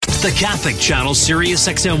The Catholic Channel Sirius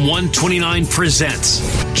XM 129 presents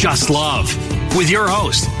Just Love with your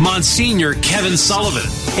host, Monsignor Kevin Sullivan,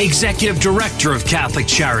 Executive Director of Catholic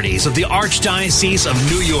Charities of the Archdiocese of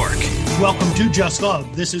New York. Welcome to Just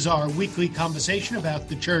Love. This is our weekly conversation about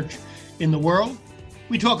the church in the world.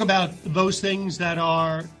 We talk about those things that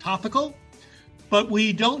are topical, but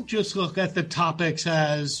we don't just look at the topics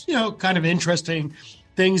as, kind of interesting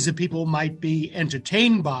things that people might be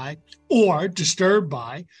entertained by or disturbed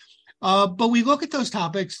by. But we look at those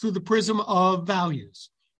topics through the prism of values,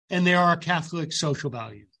 and there are Catholic social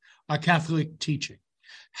values, our Catholic teaching.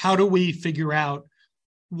 How do we figure out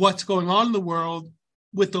what's going on in the world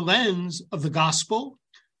with the lens of the gospel,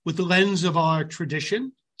 with the lens of our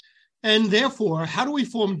tradition, and therefore, how do we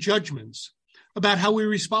form judgments about how we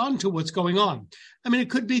respond to what's going on? I mean, it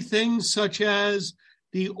could be things such as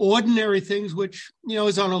the ordinary things, which,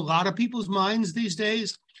 is on a lot of people's minds these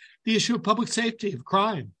days, the issue of public safety, of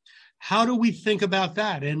crime. How do we think about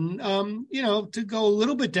that? And, to go a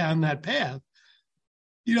little bit down that path,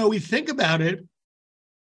 we think about it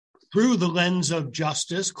through the lens of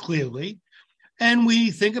justice, clearly, and we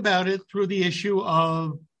think about it through the issue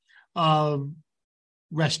of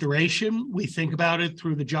restoration. We think about it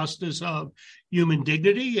through the justice of human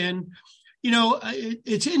dignity. And,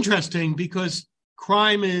 it's interesting because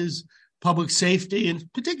crime is public safety,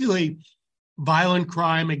 and particularly violent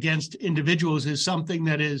crime against individuals is something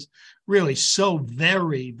that is really so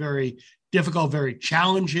very, very difficult, very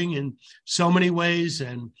challenging in so many ways.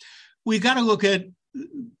 And we got to look at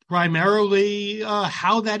primarily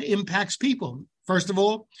how that impacts people. First of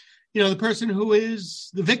all, the person who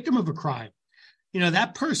is the victim of a crime,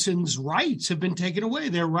 that person's rights have been taken away,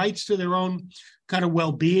 their rights to their own kind of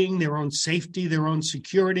well-being, their own safety, their own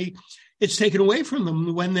security. It's taken away from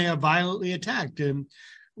them when they are violently attacked. And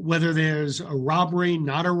whether there's a robbery,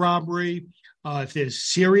 not a robbery, if there's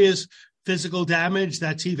serious physical damage,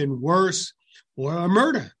 that's even worse, or a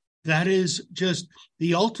murder. That is just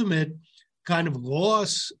the ultimate kind of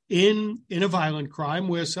loss in a violent crime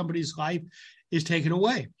where somebody's life is taken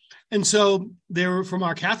away. And so there, from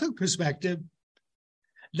our Catholic perspective,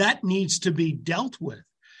 that needs to be dealt with.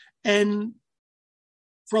 And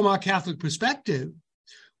from our Catholic perspective,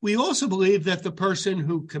 we also believe that the person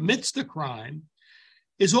who commits the crime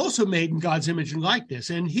is also made in God's image and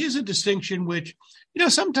likeness. And here's a distinction which,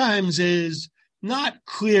 sometimes is not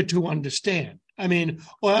clear to understand.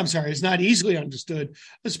 It's not easily understood,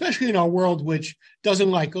 especially in our world, which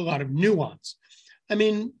doesn't like a lot of nuance.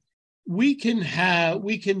 We can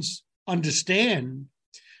understand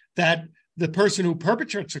that the person who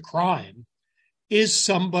perpetrates a crime is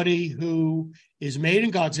somebody who is made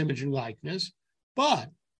in God's image and likeness,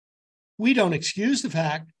 but we don't excuse the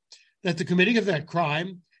fact that the committing of that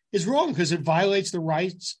crime is wrong because it violates the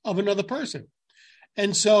rights of another person.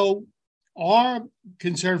 And so our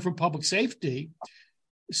concern for public safety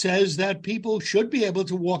says that people should be able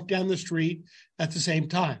to walk down the street at the same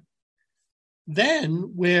time.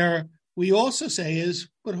 Then where we also say is,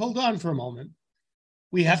 but hold on for a moment.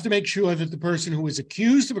 We have to make sure that the person who is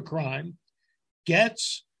accused of a crime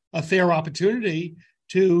gets a fair opportunity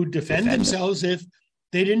to defend themselves if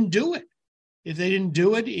they didn't do it. If they didn't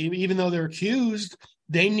do it, even though they're accused,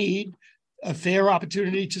 they need a fair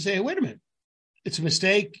opportunity to say, wait a minute, it's a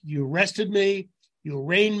mistake. You arrested me, you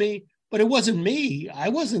arraigned me, but it wasn't me. I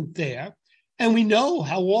wasn't there. And we know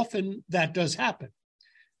how often that does happen.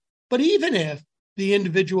 But even if the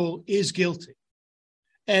individual is guilty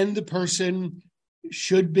and the person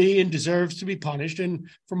should be and deserves to be punished, and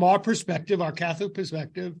from our perspective, our Catholic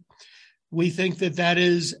perspective, we think that that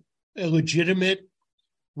is a legitimate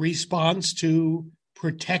response to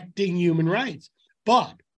protecting human rights.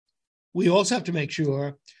 But we also have to make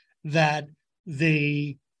sure that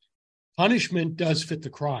the punishment does fit the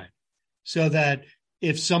crime, so that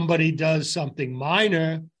if somebody does something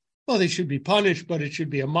minor, well, they should be punished, but it should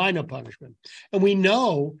be a minor punishment. And we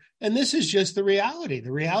know, and this is just the reality.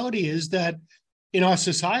 The reality is that in our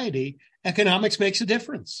society, economics makes a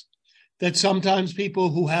difference. That sometimes people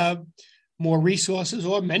who have more resources,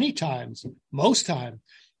 or many times, most times,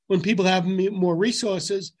 when people have more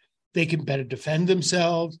resources, they can better defend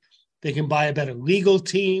themselves. They can buy a better legal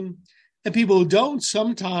team. And people who don't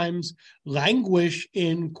sometimes languish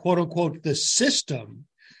in, quote unquote, the system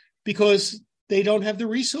because they don't have the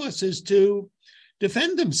resources to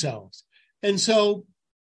defend themselves. And so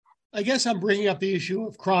I guess I'm bringing up the issue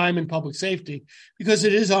of crime and public safety because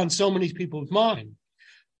it is on so many people's mind.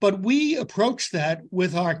 But we approach that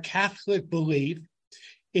with our Catholic belief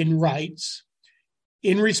in rights,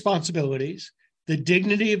 in responsibilities, the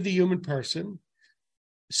dignity of the human person,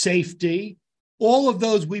 safety, all of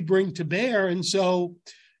those we bring to bear. And so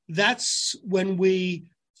that's when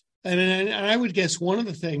and I would guess one of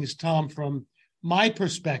the things, Tom, from my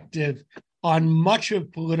perspective on much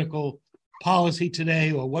of political policy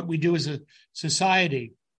today, or what we do as a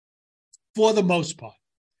society, for the most part,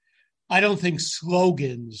 I don't think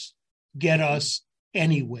slogans get us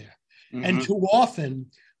anywhere. Mm-hmm. And too often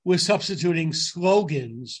we're substituting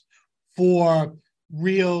slogans for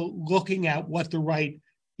real looking at what the right,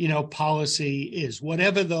 policy is.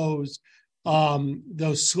 Whatever those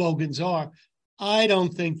slogans are, I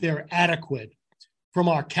don't think they're adequate from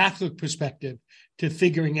our Catholic perspective to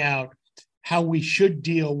figuring out how we should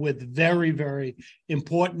deal with very, very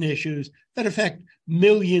important issues that affect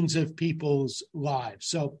millions of people's lives.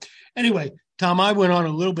 So anyway, Tom, I went on a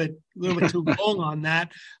little bit too long on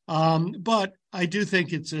that, but I do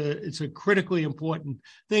think it's a critically important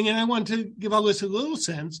thing, and I want to give our listeners a little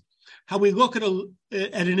sense how we look at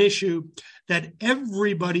an issue that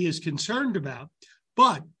everybody is concerned about,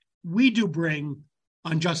 but we do bring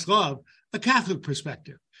on Just Love a Catholic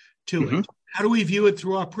perspective to it. How do we view it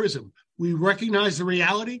through our prism? We recognize the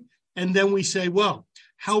reality, and then we say, well,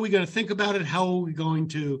 how are we going to think about it? How are we going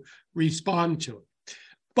to respond to it?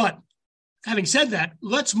 But having said that,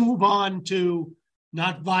 let's move on to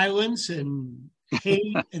not violence and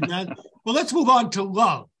hate and that. Well, let's move on to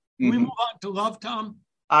love. Can we move on to love, Tom?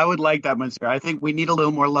 I would like that, Monsieur. I think we need a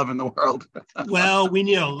little more love in the world. Well, we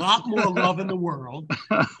need a lot more love in the world.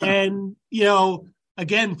 And,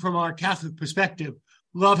 again, from our Catholic perspective,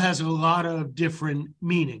 love has a lot of different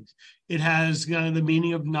meanings. It has the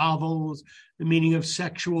meaning of novels, the meaning of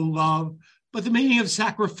sexual love, but the meaning of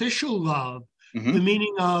sacrificial love, the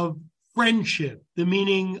meaning of friendship, the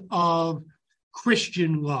meaning of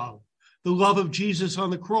Christian love, the love of Jesus on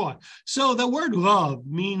the cross. So the word love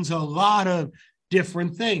means a lot of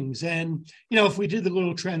different things. And, if we did the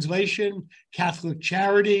little translation, Catholic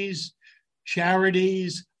charities,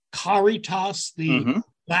 caritas, the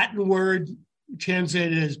Latin word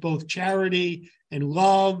translated as both charity and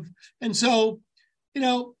love. And so,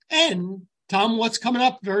 and Tom, what's coming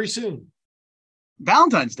up very soon?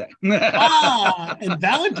 Valentine's Day. And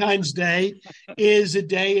Valentine's Day is a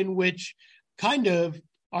day in which kind of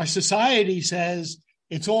our society says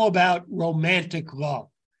it's all about romantic love.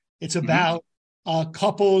 It's about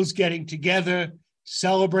couples getting together,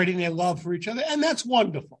 celebrating their love for each other. And that's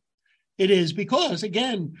wonderful. It is because,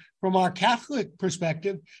 again, from our Catholic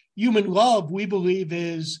perspective, human love, we believe,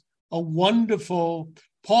 is a wonderful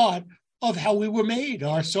part of how we were made,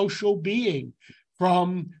 our social being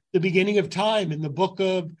from the beginning of time in the book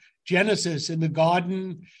of Genesis, in the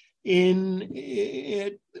garden,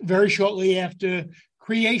 very shortly after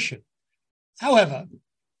creation. However,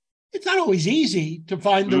 it's not always easy to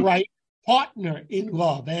find the right partner in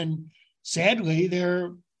love. And sadly, there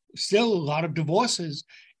are still a lot of divorces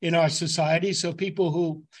in our society. So people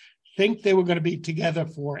who think they were going to be together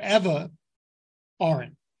forever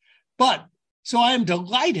aren't. But so I am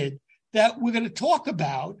delighted that we're going to talk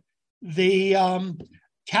about the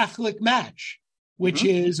Catholic Match, which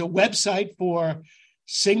is a website for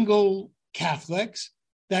single Catholics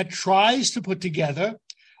that tries to put together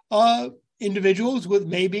individuals with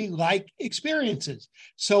maybe like experiences.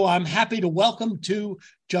 So I'm happy to welcome to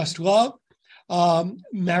Just Love,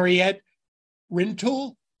 Mariette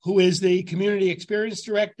Rintoul, who is the Community Experience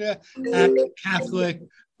Director at Catholic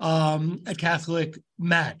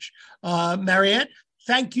Match. Mariette,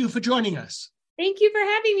 thank you for joining us. Thank you for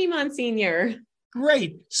having me, Monsignor.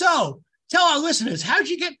 Great. So tell our listeners, how'd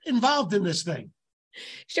you get involved in this thing?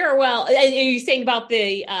 Sure. Well, are you saying about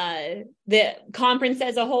the conference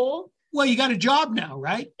as a whole? Well, you got a job now,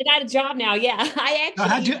 right? I got a job now. Yeah. I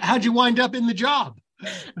actually. How'd you wind up in the job?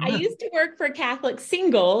 I used to work for Catholic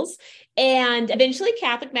Singles, and eventually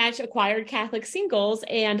Catholic Match acquired Catholic Singles,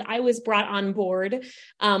 and I was brought on board.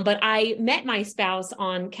 But I met my spouse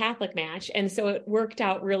on Catholic Match, and so it worked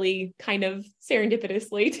out really kind of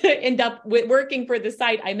serendipitously to end up working for the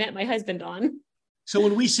site I met my husband on. So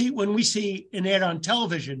when we see an ad on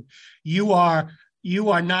television, you are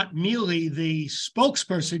not merely the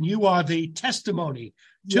spokesperson; you are the testimony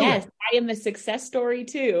to Yes, it. I am a success story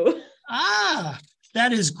too.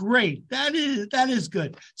 That is great. That is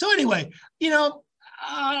good. So anyway, tell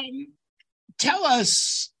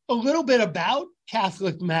us a little bit about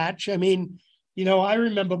Catholic Match. I mean, I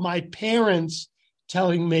remember my parents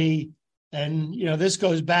telling me, and, this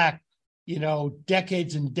goes back,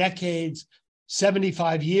 decades and decades,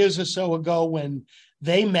 75 years or so ago when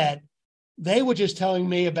they met, they were just telling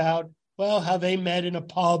me about, how they met in a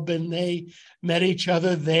pub and they met each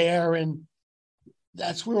other there. And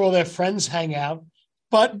that's where all their friends hang out.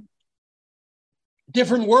 But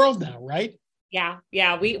different world now, right? Yeah.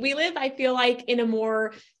 Yeah. We live, I feel like, in a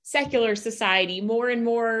more secular society. More and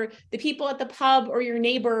more, the people at the pub or your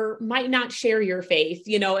neighbor might not share your faith.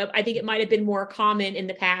 I think it might have been more common in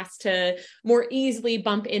the past to more easily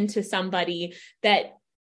bump into somebody that,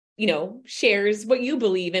 shares what you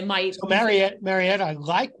believe and might. So Mariette, I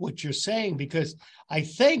like what you're saying, because I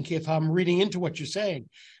think if I'm reading into what you're saying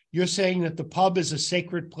that the pub is a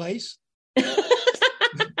sacred place.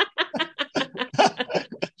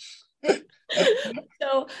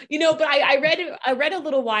 So, but I read a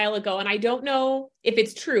little while ago, and I don't know if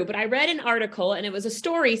it's true, but I read an article, and it was a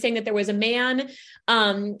story saying that there was a man,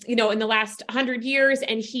 in the last 100 years,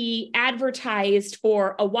 and he advertised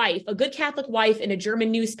for a wife, a good Catholic wife, in a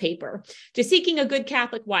German newspaper, just seeking a good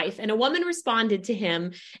Catholic wife. And a woman responded to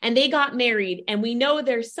him, and they got married, and we know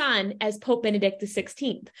their son as Pope Benedict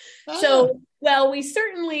XVI. So, well, we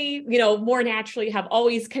certainly, more naturally have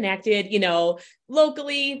always connected,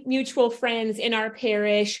 locally, mutual friends in our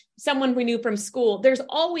parish, someone we knew from school. There's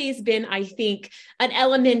always been, I think, an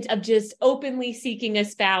element of just openly seeking a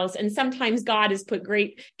spouse. And sometimes God has put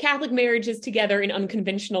great Catholic marriages together in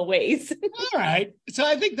unconventional ways. All right. So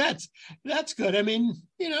I think that's good. I mean,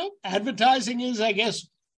 advertising is, I guess,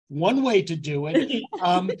 one way to do it.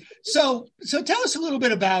 So tell us a little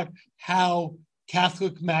bit about how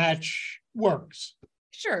Catholic Match works.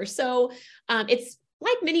 Sure. So it's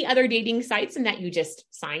like many other dating sites in that you just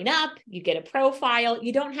sign up, you get a profile.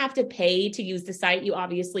 You don't have to pay to use the site. You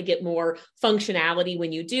obviously get more functionality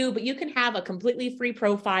when you do, but you can have a completely free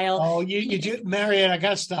profile. Oh, you do, Mariette, I got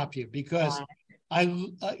to stop you, because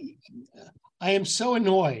I am so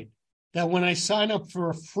annoyed that when I sign up for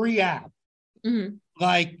a free app, and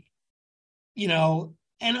I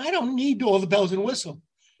don't need all the bells and whistles.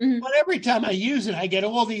 But every time I use it, I get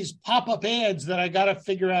all these pop-up ads that I got to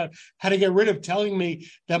figure out how to get rid of, telling me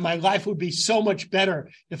that my life would be so much better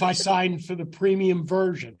if I signed for the premium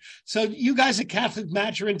version. So you guys at Catholic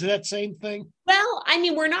Match are into that same thing? Well, I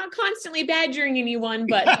mean, we're not constantly badgering anyone,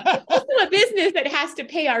 but it's also a business that has to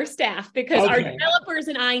pay our staff, because our developers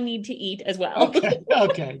and I need to eat as well.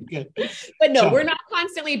 Okay, good. But no, we're not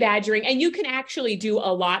constantly badgering. And you can actually do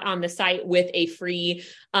a lot on the site with a free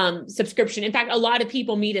subscription. In fact, a lot of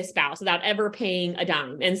people meet a spouse without ever paying a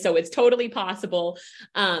dime. And so it's totally possible.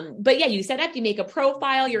 But yeah, you set up, you make a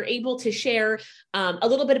profile, you're able to share a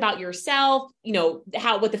little bit about yourself,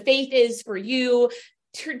 what the faith is for you,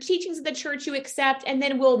 teachings of the church you accept, and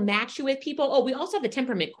then we'll match you with people. Oh, we also have the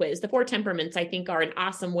temperament quiz. The 4 temperaments, I think, are an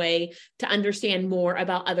awesome way to understand more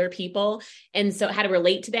about other people, and so how to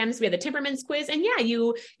relate to them. So we have the temperaments quiz, and yeah,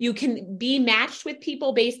 you can be matched with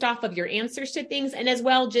people based off of your answers to things, and as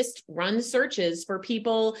well just run searches for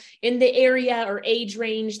people in the area or age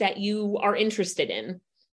range that you are interested in.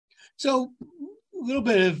 So a little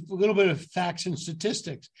bit of facts and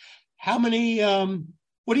statistics. How many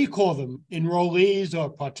what do you call them? Enrollees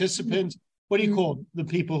or participants? What do you call the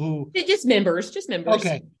people who? Just members.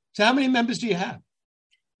 Okay. So how many members do you have?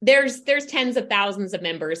 There's tens of thousands of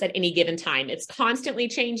members at any given time. It's constantly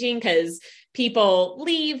changing because people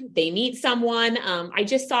leave, they meet someone. I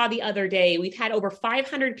just saw the other day, we've had over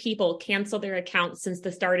 500 people cancel their accounts since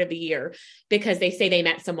the start of the year because they say they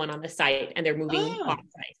met someone on the site and they're moving off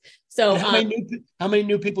site. So how many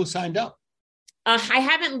new people signed up? I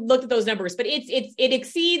haven't looked at those numbers, but it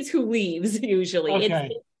exceeds who leaves usually. Okay.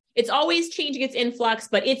 It's always changing its influx,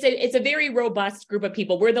 but it's a very robust group of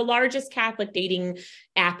people. We're the largest Catholic dating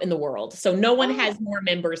app in the world, so no one has more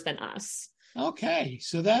members than us. Okay,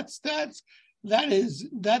 so that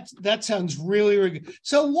sounds really, really good.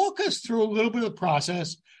 So walk us through a little bit of the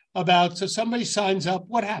process so somebody signs up.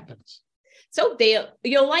 What happens? So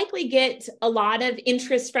you'll likely get a lot of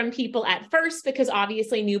interest from people at first because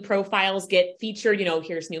obviously new profiles get featured,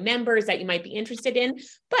 here's new members that you might be interested in,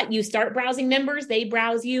 but you start browsing members, they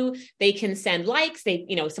browse you, they can send likes,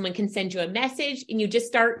 someone can send you a message and you just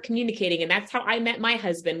start communicating. And that's how I met my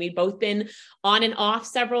husband. We've both been on and off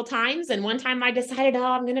several times. And one time I decided,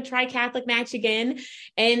 I'm going to try Catholic Match again.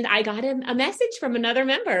 And I got a message from another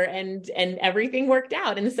member and everything worked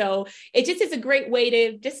out. And so it just is a great way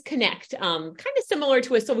to just connect. Kind of similar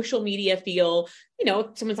to a social media feel,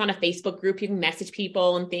 if someone's on a Facebook group, you can message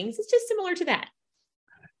people and things. It's just similar to that.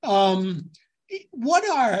 What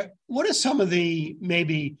are some of the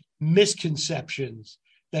maybe misconceptions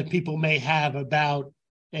that people may have about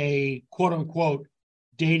a quote unquote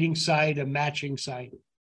dating site, a matching site?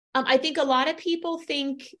 I think a lot of people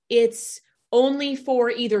think it's only for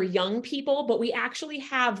either young people, but we actually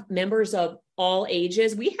have members of all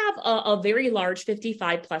ages. We have a very large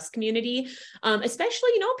 55 plus community, especially,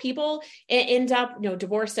 people end up,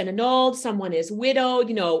 divorced and annulled. Someone is widowed.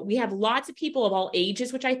 We have lots of people of all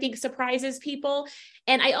ages, which I think surprises people.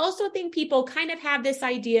 And I also think people kind of have this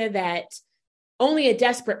idea that only a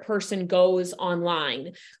desperate person goes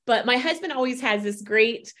online. But my husband always has this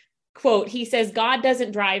great quote. He says, God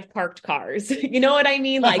doesn't drive parked cars. You know what I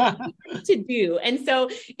mean? Like to do. And so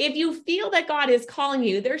if you feel that God is calling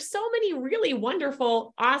you, there's so many really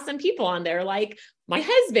wonderful, awesome people on there. Like my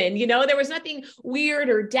husband, there was nothing weird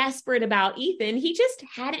or desperate about Ethan. He just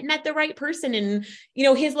hadn't met the right person in,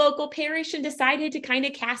 his local parish and decided to kind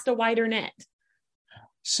of cast a wider net.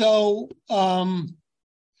 So,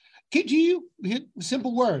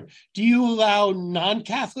 simple word, do you allow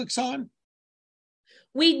non-Catholics on?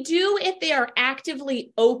 We do if they are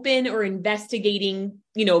actively open or investigating,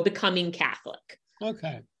 becoming Catholic.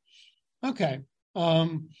 Okay. Because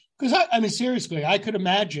I mean, seriously, I could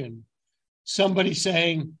imagine somebody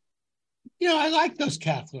saying, I like those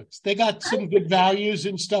Catholics. They got some good values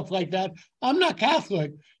and stuff like that. I'm not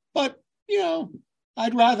Catholic, but,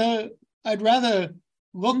 I'd rather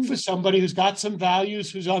look for somebody who's got some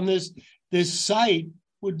values, who's on this site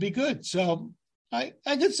would be good. So I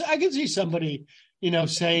could see somebody,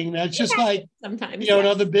 saying that. It's just like sometimes, in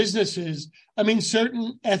other businesses. I mean,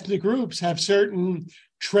 certain ethnic groups have certain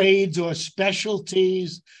trades or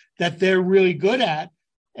specialties that they're really good at.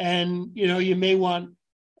 And, you may want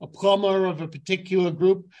a plumber of a particular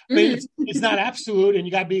group. I mean, it's not absolute, and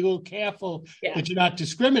you got to be a little careful that you're not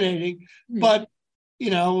discriminating. But,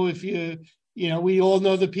 if we all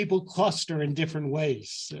know that people cluster in different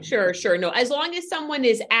ways. So. Sure. No, as long as someone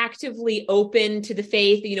is actively open to the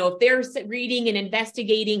faith, if they're reading and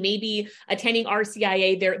investigating, maybe attending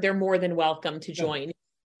RCIA, they're more than welcome to join.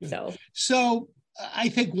 Yeah. So I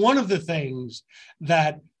think one of the things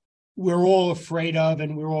that we're all afraid of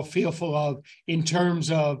and we're all fearful of in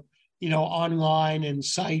terms of, online and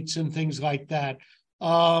sites and things like that.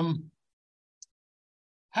 How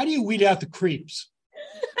do you weed out the creeps?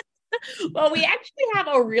 Well, we actually have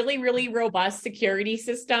a really, really robust security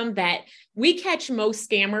system that we catch most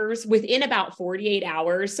scammers within about 48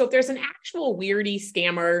 hours. So if there's an actual weirdy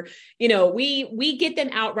scammer, we get them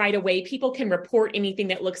out right away. People can report anything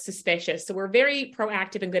that looks suspicious. So we're very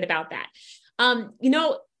proactive and good about that.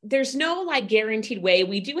 There's no guaranteed way.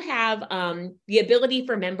 We do have the ability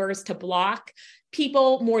for members to block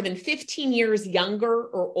people more than 15 years younger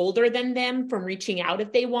or older than them from reaching out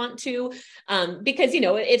if they want to. Because,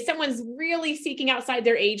 if someone's really seeking outside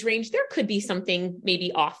their age range, there could be something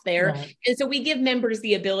maybe off there. Right. And so we give members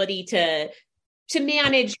the ability to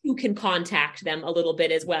manage who can contact them a little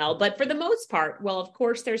bit as well. But for the most part, well, of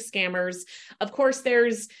course, there's scammers. Of course,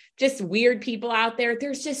 there's just weird people out there.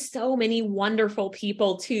 There's just so many wonderful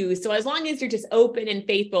people too. So as long as you're just open and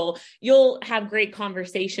faithful, you'll have great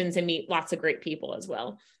conversations and meet lots of great people as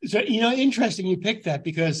well. So, interesting you picked that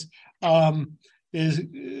because there's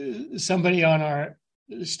somebody on our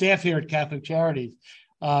staff here at Catholic Charities.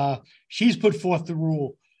 She's put forth the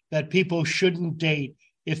rule that people shouldn't date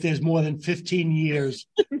if there's more than 15 years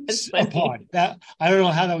apart. That I don't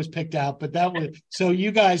know how that was picked out, but that was so.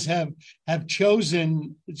 You guys have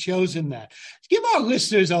chosen that. Give our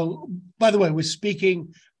listeners by the way, we're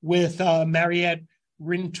speaking with Mariette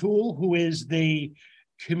Rintoul, who is the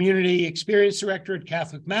Community Experience Director at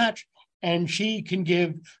Catholic Match, and she can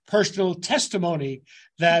give personal testimony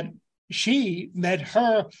that she met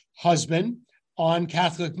her husband on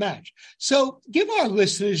Catholic Match. So give our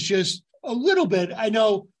listeners just a little bit. I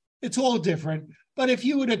know it's all different, but if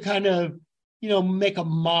you were to kind of, make a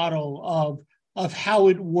model of how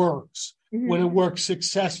it works when it works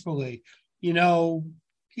successfully,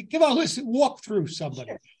 give our listeners, walk through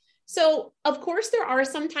somebody. So, of course, there are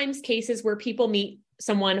sometimes cases where people meet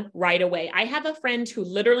someone right away. I have a friend who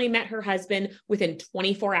literally met her husband within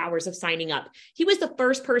 24 hours of signing up. He was the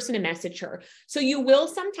first person to message her. So you will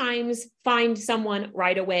sometimes find someone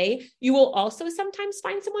right away. You will also sometimes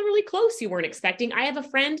find someone really close you weren't expecting. I have a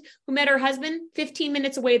friend who met her husband 15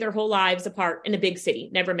 minutes away, their whole lives apart in a big city,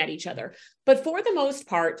 never met each other. But for the most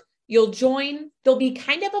part, you'll join, there'll be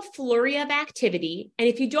kind of a flurry of activity. And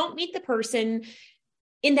if you don't meet the person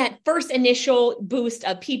in that first initial boost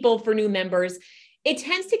of people for new members, it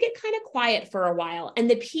tends to get kind of quiet for a while. And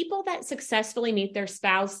the people that successfully meet their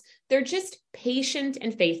spouse, they're just patient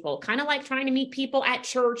and faithful, kind of like trying to meet people at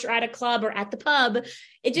church or at a club or at the pub.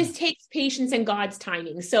 It just takes patience and God's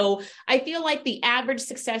timing. So I feel like the average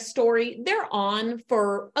success story, they're on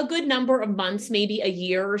for a good number of months, maybe a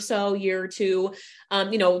year or so, year or two.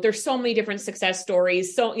 There's so many different success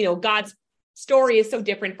stories. So, God's story is so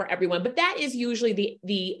different for everyone, but that is usually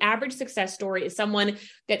the average success story is someone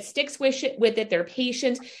that sticks with it. They're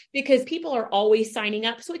patient because people are always signing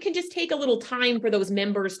up. So it can just take a little time for those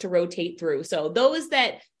members to rotate through. So those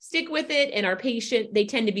that stick with it and are patient, they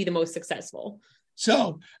tend to be the most successful.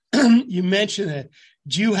 So you mentioned it.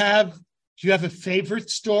 Do you have a favorite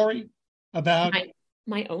story about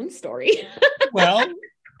my own story? Well,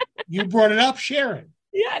 you brought it up. Share it.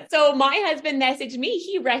 Yeah. So my husband messaged me.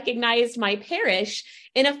 He recognized my parish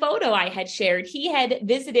in a photo I had shared. He had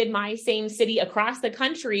visited my same city across the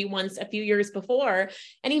country once a few years before.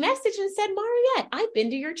 And he messaged and said, Mariette, I've been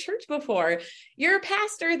to your church before. Your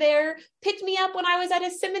pastor there picked me up when I was at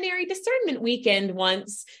a seminary discernment weekend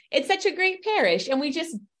once. It's such a great parish. And we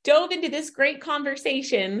just dove into this great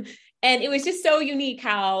conversation. And it was just so unique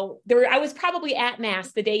how I was probably at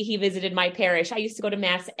Mass the day he visited my parish. I used to go to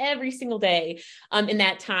Mass every single day in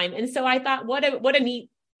that time. And so I thought, what a neat,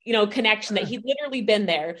 connection that he'd literally been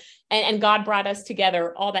there and God brought us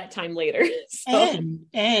together all that time later.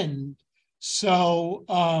 So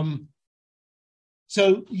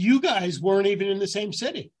you guys weren't even in the same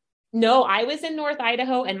city. No, I was in North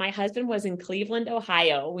Idaho and my husband was in Cleveland,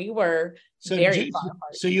 Ohio. We were very far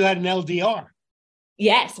apart. So you had an LDR.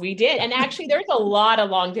 Yes, we did. And actually, there's a lot of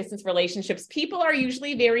long distance relationships. People are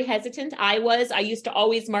usually very hesitant. I used to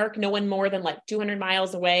always mark no one more than like 200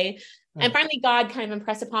 miles away. And finally, God kind of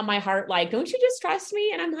impressed upon my heart, like, don't you just trust me?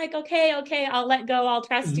 And I'm like, okay, I'll let go. I'll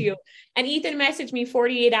trust you. And Ethan messaged me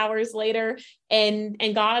 48 hours later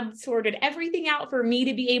and God sorted everything out for me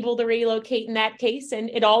to be able to relocate in that case. And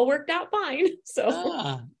it all worked out fine.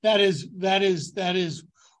 So that is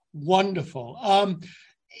wonderful.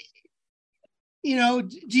 Do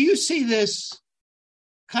you see this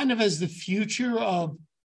kind of as the future of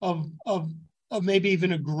maybe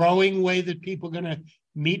even a growing way that people are going to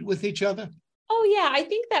meet with each other? Oh, yeah. I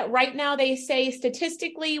think that right now they say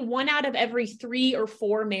statistically 1 out of every 3 or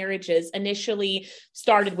 4 marriages initially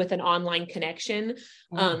started with an online connection.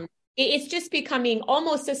 It's just becoming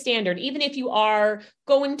almost a standard, even if you are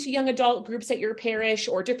going to young adult groups at your parish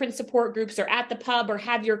or different support groups or at the pub or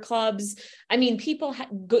have your clubs. I mean, people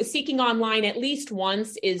seeking online at least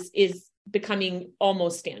once is becoming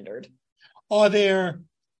almost standard. Are there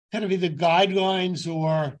kind of either guidelines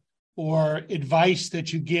or advice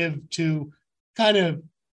that you give to kind of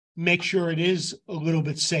make sure it is a little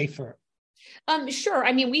bit safer? Sure.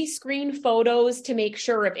 I mean, we screen photos to make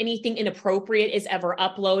sure if anything inappropriate is ever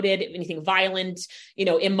uploaded, if anything violent,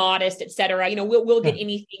 immodest, et cetera, we'll get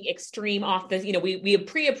anything extreme off the, we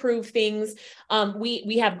pre-approve things.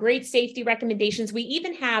 We have great safety recommendations. We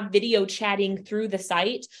even have video chatting through the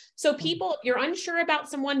site. So people, if you're unsure about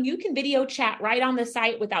someone, you can video chat right on the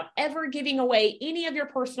site without ever giving away any of your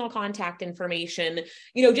personal contact information,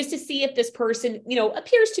 just to see if this person,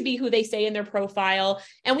 appears to be who they say in their profile.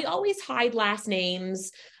 And we always hide last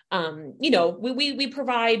names. We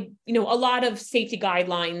provide, a lot of safety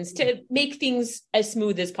guidelines to make things as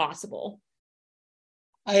smooth as possible.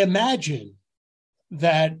 I imagine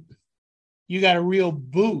that you got a real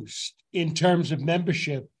boost in terms of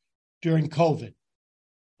membership during COVID.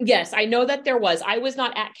 Yes, I know that there was. I was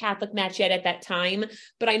not at Catholic Match yet at that time,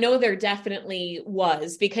 but I know there definitely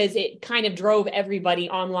was because it kind of drove everybody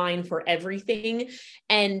online for everything.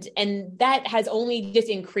 And that has only just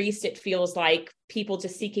increased, it feels like, people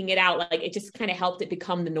just seeking it out. Like it just kind of helped it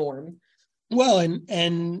become the norm. Well,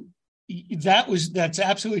 and that's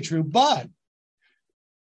absolutely true. But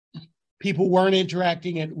people weren't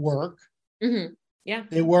interacting at work. Mm-hmm. Yeah.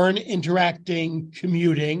 They weren't interacting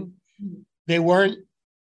commuting. Mm-hmm. They weren't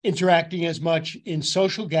interacting as much in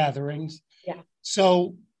social gatherings. Yeah.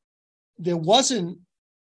 So there wasn't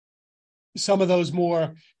some of those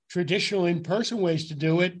more traditional in-person ways to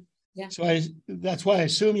do it. Yeah. So that's why I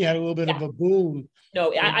assume you had a little bit of a boom.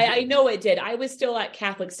 No, I know it did. I was still at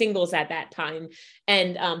Catholic Singles at that time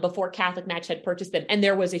and before Catholic Match had purchased them. And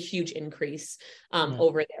there was a huge increase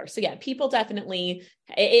over there. So yeah, people definitely,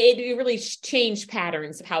 it really changed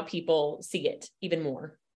patterns of how people see it even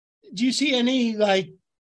more. Do you see any,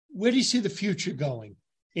 where do you see the future going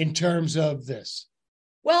in terms of this?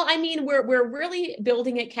 Well, I mean, we're really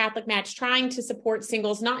building at Catholic Match, trying to support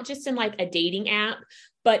singles, not just in like a dating app,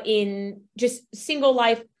 but in just single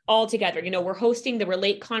life altogether. We're hosting the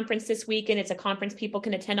Relate conference this week, and it's a conference people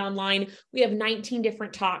can attend online. We have 19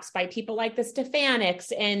 different talks by people like the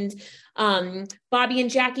Stephanics and Bobby and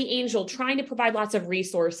Jackie Angel trying to provide lots of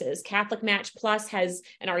resources. Catholic Match Plus has,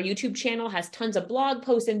 and our YouTube channel has tons of blog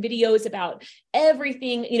posts and videos about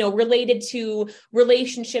everything, related to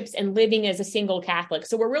relationships and living as a single Catholic.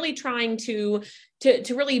 So we're really trying to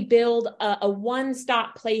really build a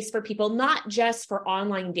one-stop place for people, not just for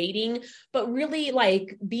online dating, but really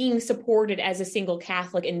like being supported as a single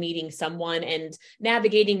Catholic and meeting someone and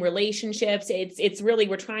navigating relationships. It's really,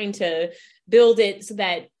 we're trying to build it so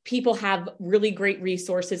that people have really great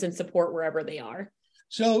resources and support wherever they are.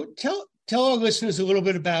 So tell our listeners a little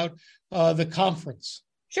bit about the conference.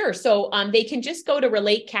 Sure. So they can just go to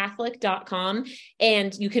relatecatholic.com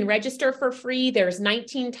and you can register for free. There's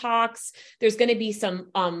 19 talks. There's going to be some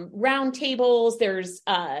round tables. There's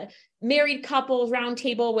married couples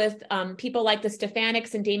roundtable with people like the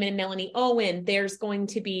Stefanics and Damon and Melanie Owen. There's going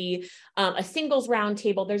to be a singles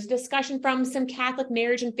roundtable. There's a discussion from some Catholic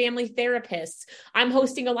marriage and family therapists. I'm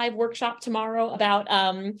hosting a live workshop tomorrow about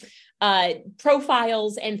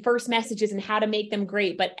profiles and first messages and how to make them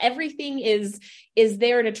great. But everything is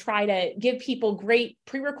there to try to give people great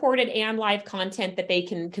pre-recorded and live content that they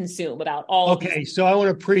can consume about all. Okay, so I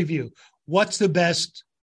want to preview. What's the best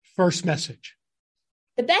first message?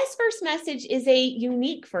 The best first message is a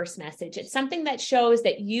unique first message. It's something that shows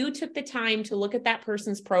that you took the time to look at that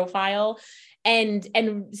person's profile and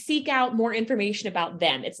seek out more information about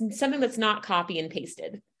them. It's something that's not copy and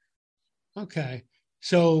pasted. Okay.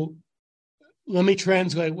 So let me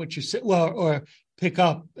translate what you said, or pick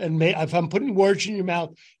up, and if I'm putting words in your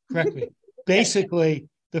mouth, correct me. Basically,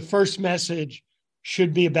 the first message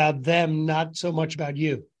should be about them, not so much about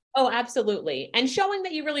you. Oh, absolutely. And showing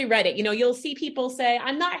that you really read it. You'll see people say,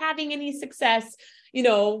 I'm not having any success.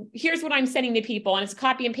 Here's what I'm sending to people. And it's a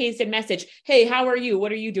copy and pasted message. Hey, how are you?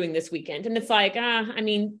 What are you doing this weekend? And it's like,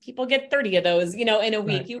 people get 30 of those, in a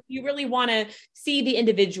week. Right. You really want to see the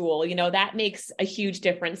individual, that makes a huge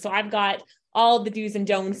difference. So I've got all the do's and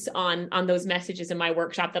don'ts on those messages in my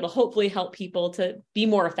workshop that'll hopefully help people to be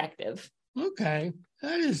more effective. Okay.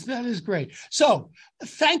 That is great. So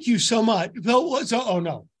thank you so much. Oh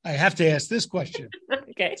no, I have to ask this question.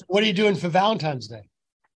 Okay. So what are you doing for Valentine's Day?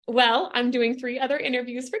 Well, I'm doing 3 other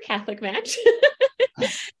interviews for Catholic Match.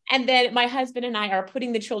 And then my husband and I are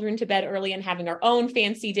putting the children to bed early and having our own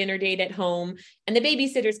fancy dinner date at home. And the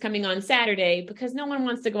babysitter's coming on Saturday because no one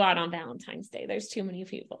wants to go out on Valentine's Day. There's too many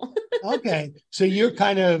people. Okay. So you're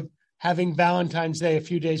kind of having Valentine's Day a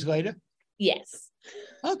few days later? Yes.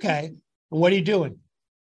 Okay. What are you doing?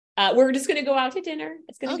 We're just going to go out to dinner.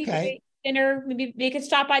 It's going to be great dinner. Maybe they could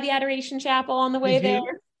stop by the Adoration Chapel on the way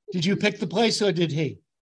there. Did you pick the place or did he?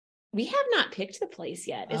 We have not picked the place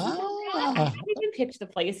yet. I haven't even picked the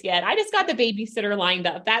place yet. I just got the babysitter lined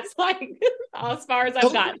up. That's like as far as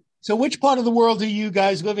I've gotten. So which part of the world are you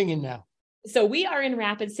guys living in now? So we are in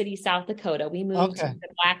Rapid City, South Dakota. We moved to the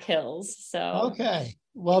Black Hills. So okay.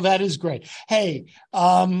 Well, that is great. Hey,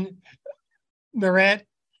 Mariette,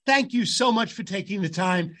 thank you so much for taking the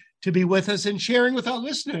time to be with us and sharing with our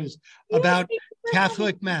listeners about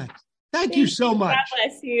Catholic Match. Thank you so much. God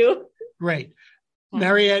bless you. Great.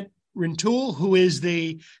 Mariette Rintoul, who is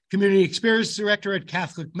the Community Experience Director at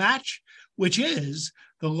Catholic Match, which is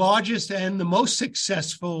the largest and the most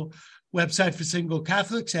successful website for single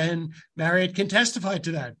Catholics. And Mariette can testify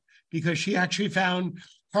to that because she actually found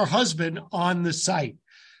her husband on the site.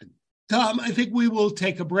 Tom, I think we will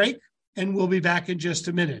take a break and we'll be back in just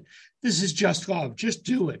a minute. This is Just Love. Just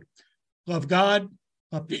do it. Love God,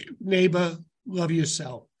 love your neighbor, love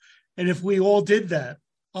yourself. And if we all did that,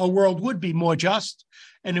 our world would be more just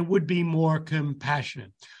and it would be more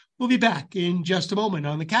compassionate. We'll be back in just a moment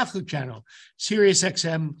on the Catholic Channel, Sirius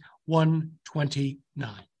XM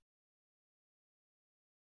 129.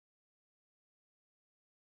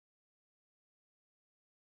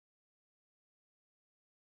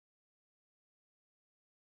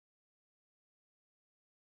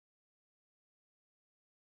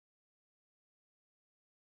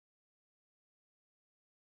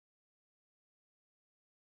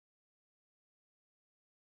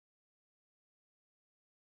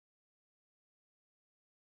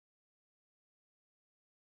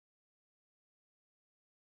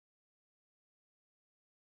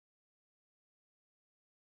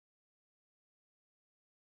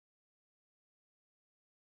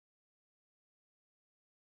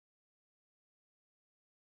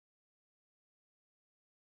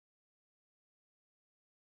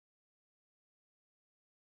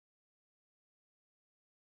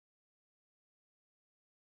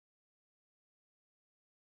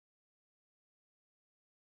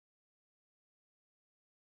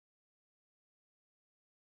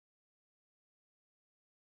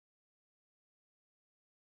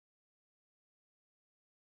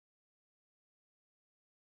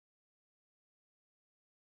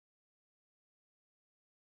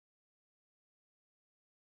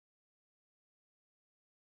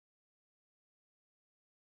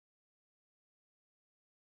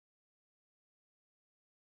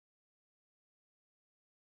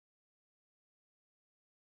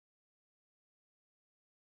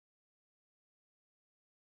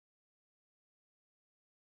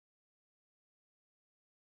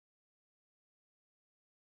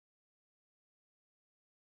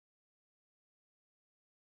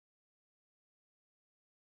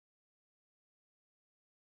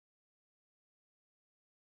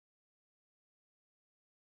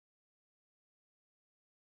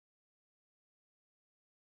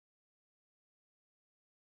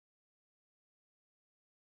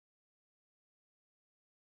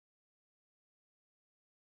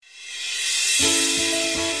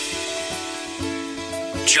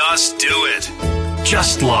 Just do it.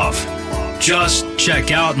 Just love. Just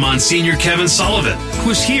check out Monsignor Kevin Sullivan,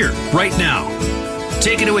 who's here right now.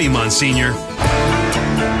 Take it away, Monsignor.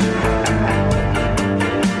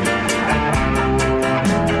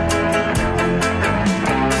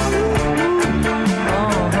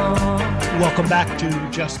 Welcome back to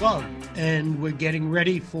Just Love. And we're getting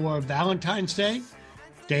ready for Valentine's Day,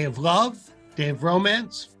 Day of Love, Day of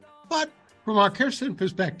Romance. But from our Christian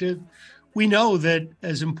perspective, we know that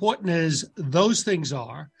as important as those things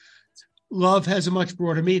are, love has a much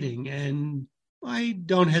broader meaning. And I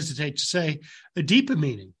don't hesitate to say a deeper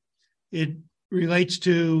meaning. It relates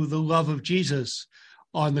to the love of Jesus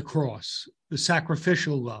on the cross, the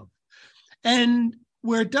sacrificial love. And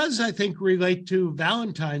where it does, I think, relate to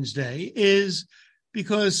Valentine's Day is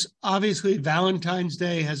because obviously Valentine's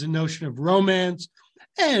Day has a notion of romance.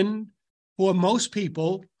 And for most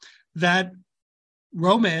people, that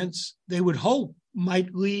romance, they would hope,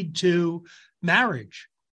 might lead to marriage.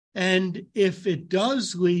 And if it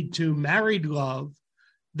does lead to married love,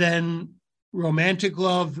 then romantic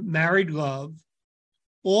love, married love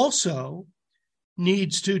also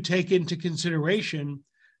needs to take into consideration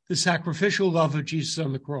the sacrificial love of Jesus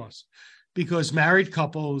on the cross, because married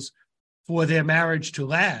couples, for their marriage to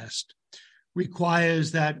last,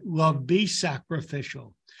 requires that love be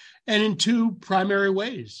sacrificial, and in two primary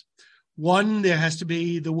ways. One, there has to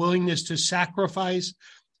be the willingness to sacrifice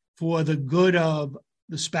for the good of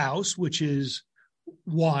the spouse, which is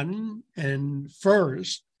one and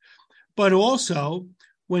first, but also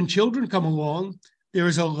when children come along, there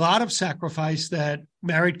is a lot of sacrifice that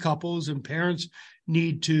married couples and parents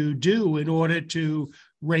need to do in order to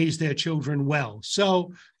raise their children well.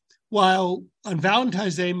 So while on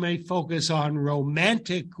Valentine's Day may focus on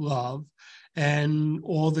romantic love and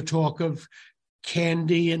all the talk of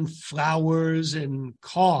candy and flowers and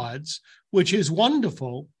cards, which is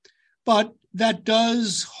wonderful, but that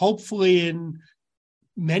does hopefully in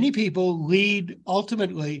many people lead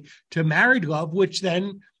ultimately to married love, which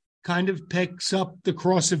then kind of picks up the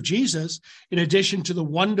cross of Jesus, in addition to the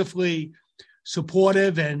wonderfully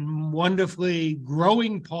supportive and wonderfully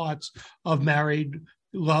growing parts of married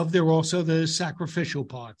love. There are also the sacrificial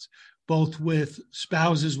parts, both with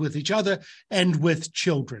spouses, with each other, and with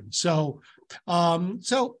children. So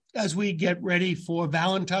as we get ready for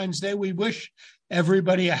Valentine's Day, we wish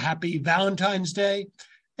everybody a happy Valentine's Day.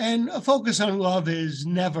 And a focus on love is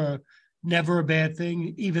never a bad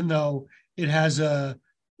thing, even though it has a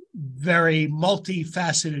very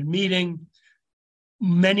multifaceted meaning.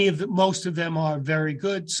 Most of them are very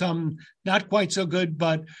good, some not quite so good,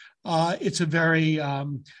 but it's a very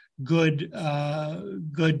good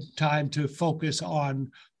time to focus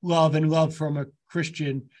on love and love from a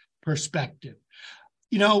Christian perspective.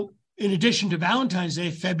 You know, in addition to Valentine's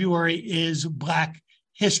Day, February is Black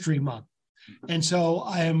History Month. And so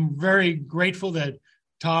I am very grateful that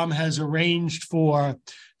Tom has arranged for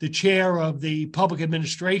the chair of the Public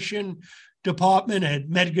Administration Department at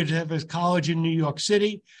Medgar College in New York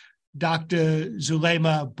City, Dr.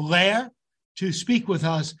 Zulema Blair, to speak with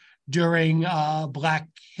us during Black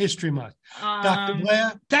History Month. Dr.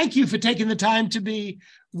 Blair, thank you for taking the time to be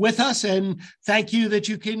with us, and thank you that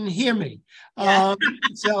you can hear me. Yeah.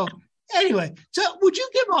 Anyway, so would you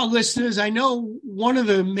give our listeners, I know one of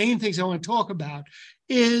the main things I want to talk about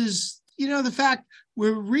is, the fact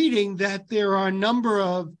we're reading that there are a number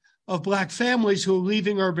of Black families who are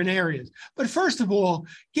leaving urban areas. But first of all,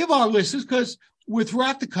 give our listeners, because we're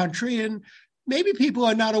throughout the country and maybe people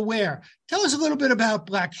are not aware. Tell us a little bit about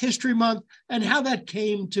Black History Month and how that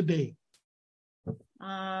came to be.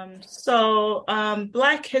 Black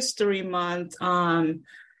History Month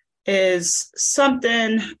is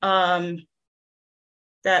something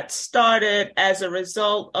that started as a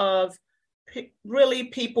result of really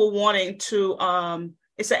people wanting to,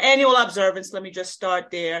 it's an annual observance, let me just start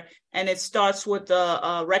there, and it starts with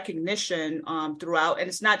the recognition throughout, and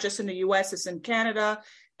it's not just in the U.S., it's in Canada,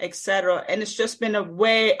 etc., and it's just been a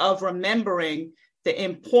way of remembering the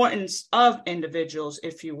importance of individuals,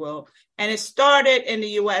 if you will, and it started in the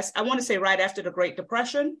U.S., I want to say right after the Great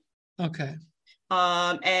Depression. Okay.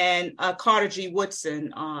 And Carter G.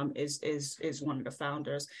 Woodson is one of the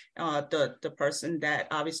founders, the person that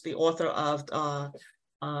obviously author of the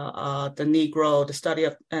study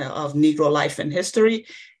of Negro life and history.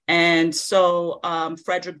 And so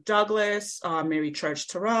Frederick Douglass, Mary Church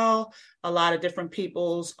Terrell, a lot of different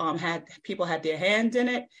peoples had their hand in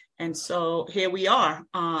it. And so here we are,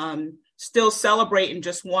 still celebrating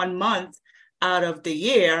just 1 month out of the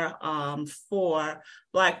year for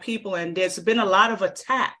Black people. And there's been a lot of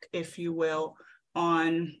attack, if you will,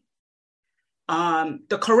 on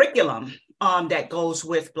the curriculum that goes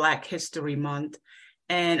with Black History Month.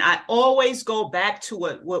 And I always go back to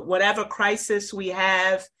whatever crisis we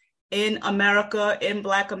have in America, in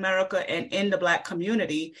Black America, and in the Black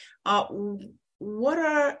community. What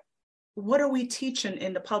are we teaching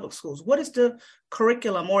in the public schools? What is the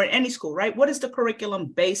curriculum, or in any school, right? What is the curriculum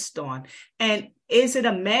based on? And is it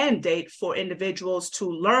a mandate for individuals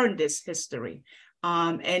to learn this history?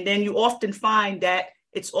 And then you often find that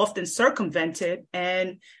it's often circumvented,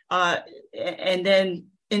 and then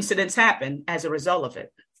incidents happen as a result of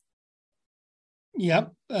it.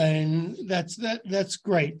 Yep, and that's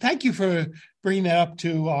great. Thank you for bringing that up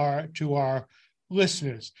to our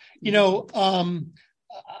listeners. You know,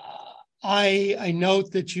 I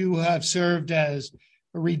note that you have served as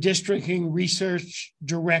a redistricting research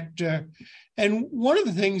director, and one of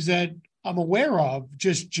the things that I'm aware of,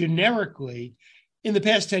 just generically, in the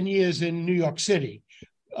past 10 years in New York City,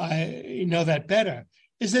 I know that better,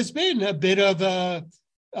 is there's been a bit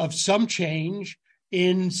of some change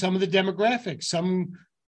in some of the demographics. Some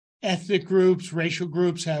ethnic groups, racial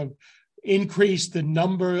groups have increased the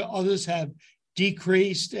number, others have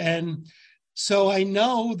decreased. And so I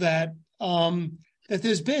know that that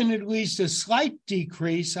there's been at least a slight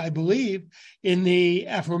decrease, I believe, in the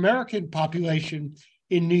Afro-American population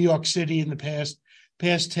in New York City in the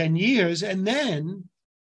past 10 years. And then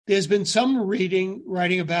there's been some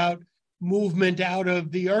writing about movement out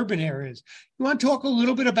of the urban areas. You want to talk a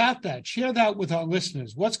little bit about that? Share that with our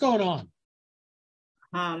listeners. What's going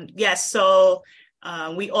on? Yes. So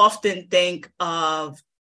we often think of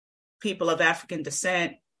people of African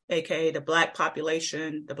descent, aka the Black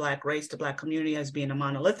population, the Black race, the Black community, as being a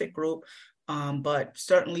monolithic group. But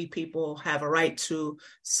certainly people have a right to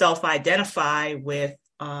self-identify with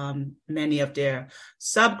many of their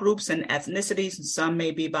subgroups and ethnicities, and some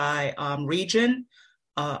may be by region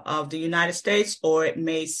of the United States, or it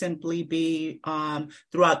may simply be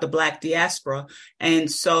throughout the Black diaspora.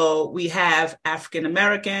 And so we have African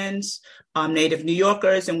Americans, Native New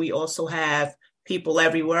Yorkers, and we also have people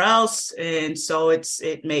everywhere else. And so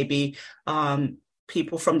it may be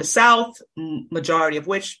people from the South, majority of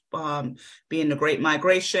which being the Great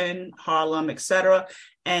Migration, Harlem, et cetera.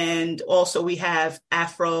 And also we have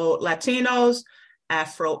Afro-Latinos,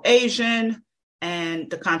 Afro-Asian, and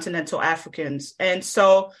the continental Africans. And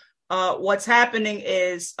so what's happening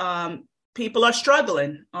is people are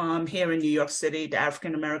struggling here in New York City, the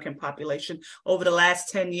African-American population. Over the last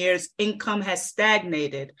 10 years, income has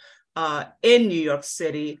stagnated in New York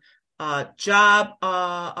City.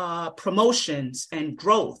 Job promotions and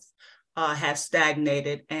growth have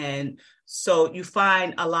stagnated. And so you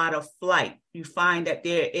find a lot of flight. You find that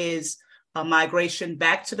there is a migration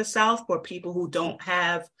back to the South for people who don't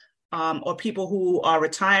have or people who are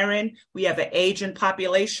retiring. We have an aging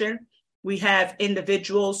population. We have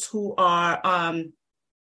individuals who are,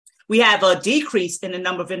 we have a decrease in the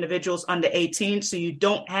number of individuals under 18. So you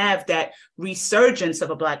don't have that resurgence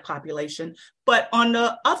of a Black population. But on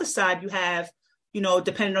the other side, you have, you know,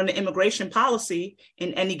 depending on the immigration policy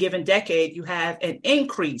in any given decade, you have an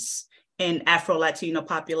increase in Afro-Latino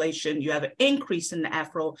population. You have an increase in the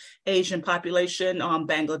Afro-Asian population,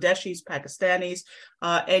 Bangladeshis, Pakistanis,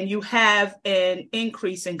 and you have an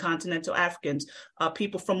increase in continental Africans,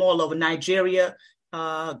 people from all over Nigeria,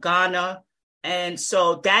 Ghana. And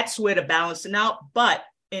so that's where the balancing out. But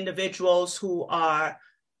individuals who are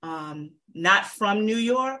not from New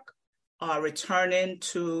York are returning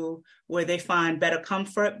to where they find better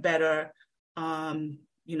comfort, better,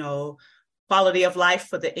 quality of life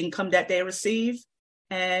for the income that they receive.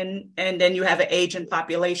 And then you have an aging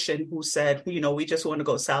population who said, we just want to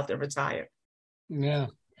go south and retire. Yeah.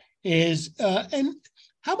 And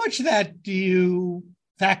how much of that do you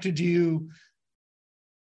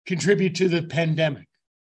contribute to the pandemic?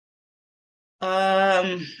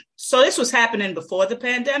 So this was happening before the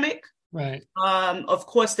pandemic. Right. Of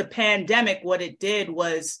course, the pandemic, what it did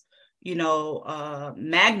was,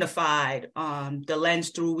 magnified the lens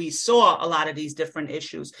through we saw a lot of these different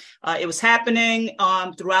issues. It was happening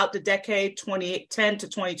throughout the decade 2010 to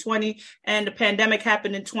 2020, and the pandemic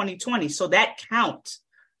happened in 2020. So that count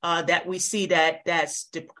that we see that's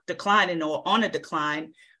declining or on a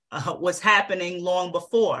decline was happening long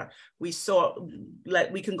before. We saw,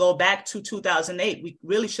 we can go back to 2008. We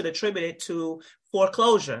really should attribute it to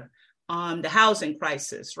foreclosure, the housing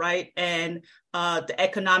crisis, right? And the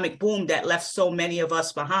economic boom that left so many of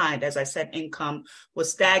us behind. As I said, income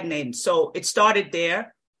was stagnating. So it started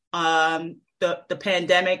there. The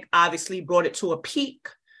pandemic obviously brought it to a peak,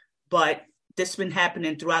 but this has been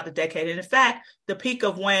happening throughout the decade. And in fact, the peak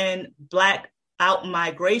of when Black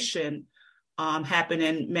out-migration happened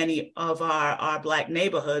in many of our Black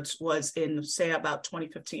neighborhoods was in, say, about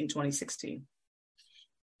 2015, 2016.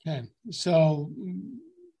 Okay. So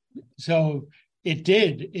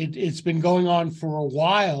it's been going on for a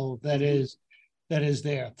while. That is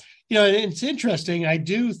there. It's interesting. I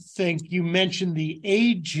do think you mentioned the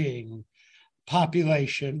aging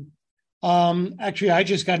population. Actually, I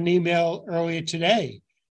just got an email earlier today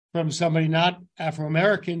from somebody not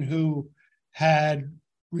Afro-American who had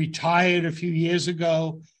retired a few years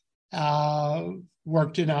ago,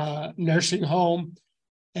 worked in a nursing home,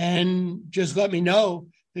 and just let me know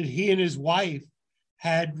that he and his wife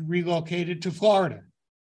had relocated to Florida.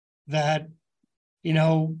 That,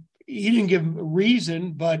 he didn't give a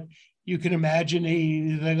reason, but you can imagine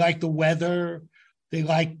they like the weather, they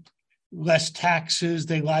like less taxes,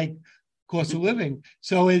 they like cost of living.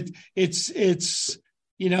 So it's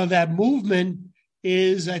that movement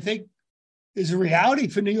is, I think, is a reality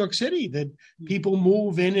for New York City, that people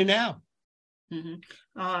move in and out.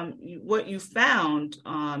 What you found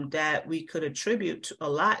that we could attribute a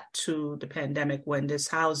lot to the pandemic, when this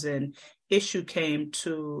housing issue came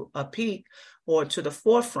to a peak or to the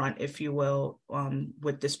forefront, if you will,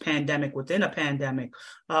 with this pandemic within a pandemic,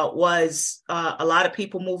 was a lot of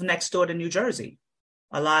people moved next door to New Jersey.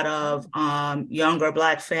 A lot of younger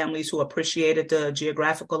Black families who appreciated the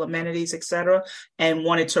geographical amenities, et cetera, and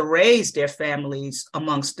wanted to raise their families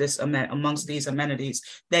amongst these amenities.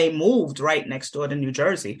 They moved right next door to New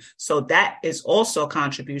Jersey. So that is also a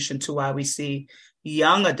contribution to why we see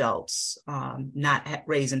young adults not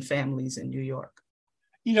raising families in New York.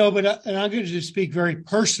 But and I'm going to just speak very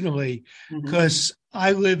personally, because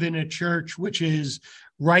I live in a church which is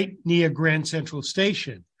right near Grand Central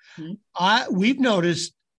Station. We've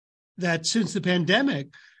noticed that since the pandemic,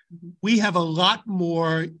 we have a lot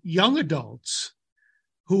more young adults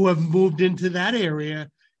who have moved into that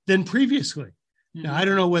area than previously. Now, I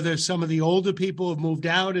don't know whether some of the older people have moved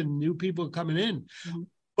out and new people are coming in,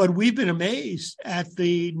 but we've been amazed at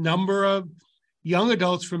the number of young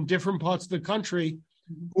adults from different parts of the country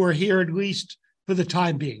who are here, at least for the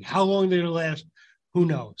time being. How long they're going to last, who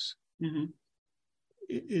knows?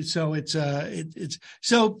 So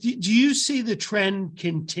do you see the trend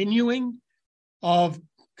continuing of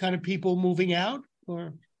kind of people moving out,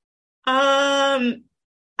 or? I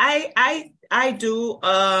do,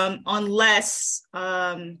 unless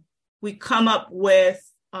we come up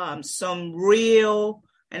with some real,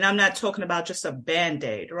 and I'm not talking about just a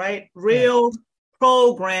Band-Aid, right? Real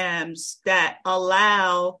programs that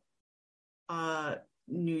allow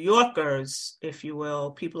New Yorkers, if you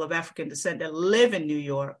will, people of African descent that live in New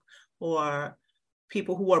York, or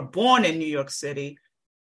people who are born in New York City,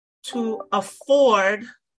 to afford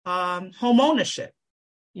home ownership,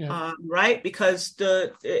 right? Because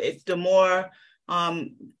the more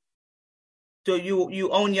you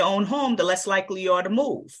own your own home, the less likely you are to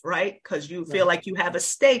move, right? Because you feel like you have a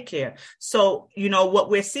stake here. So, what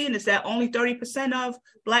we're seeing is that only 30% of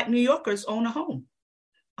Black New Yorkers own a home.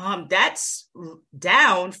 That's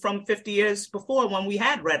down from 50 years before, when we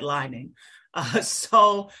had redlining.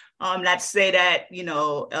 So not to say that, an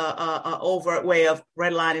overt way of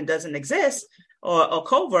redlining doesn't exist, or a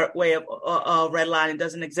covert way of redlining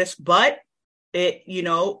doesn't exist, but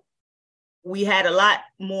we had a lot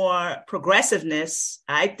more progressiveness,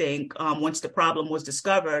 I think, once the problem was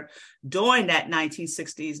discovered during that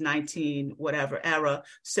 1960s, era,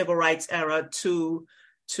 civil rights era, to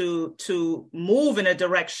move in a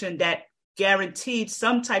direction that guaranteed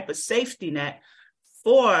some type of safety net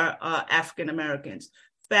for African Americans.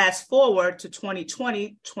 Fast forward to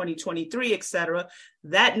 2020, 2023, et cetera,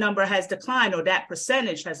 that number has declined, or that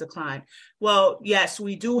percentage has declined. Well, yes,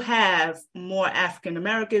 we do have more African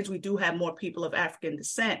Americans. We do have more people of African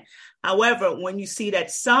descent. However, when you see that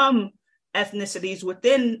some ethnicities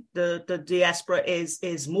within the diaspora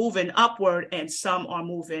is moving upward and some are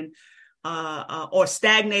moving or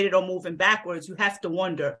stagnated or moving backwards, you have to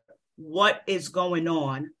wonder what is going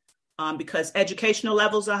on, because educational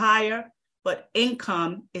levels are higher, but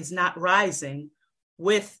income is not rising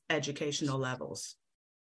with educational levels.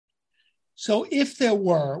 So if there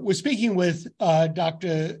we're speaking with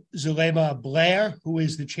Dr. Zulema Blair, who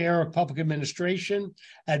is the chair of public administration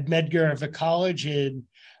at Medgar College in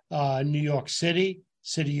New York City,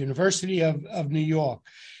 City University of New York.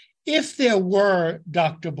 If there were,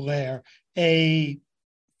 Dr. Blair, a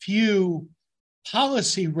few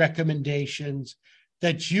policy recommendations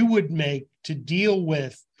that you would make to deal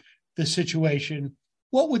with the situation,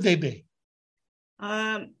 what would they be?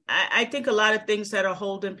 I think a lot of things that are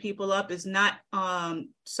holding people up is not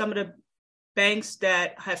some of the banks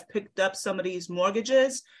that have picked up some of these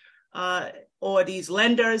mortgages or these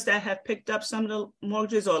lenders that have picked up some of the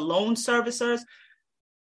mortgages or loan servicers,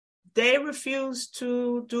 they refuse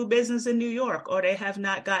to do business in New York, or they have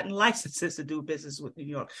not gotten licenses to do business with New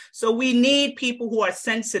York. So we need people who are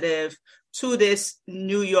sensitive to this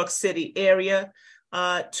New York City area,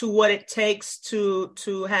 to what it takes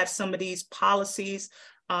to have some of these policies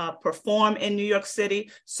perform in New York City.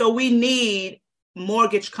 So we need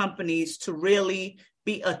mortgage companies to really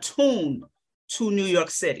be attuned to New York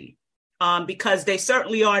City. Because they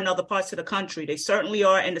certainly are in other parts of the country. They certainly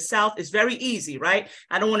are in the South. It's very easy, right?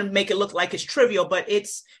 I don't want to make it look like it's trivial, but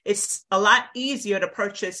it's a lot easier to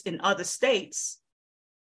purchase in other states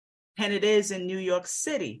than it is in New York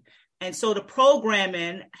City. And so the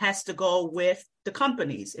programming has to go with the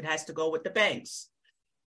companies. It has to go with the banks.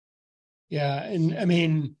 Yeah, and I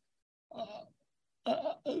mean,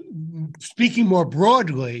 speaking more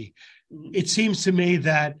broadly, it seems to me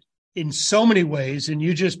that in so many ways, and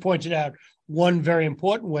you just pointed out one very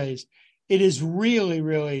important ways, it is really,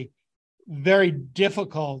 really very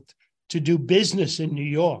difficult to do business in New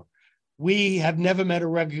York. We have never met a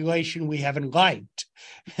regulation we haven't liked.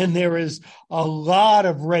 And there is a lot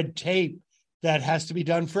of red tape that has to be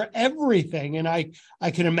done for everything. And I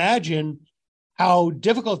can imagine how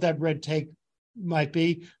difficult that red tape might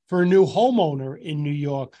be for a new homeowner in New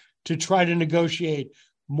York to try to negotiate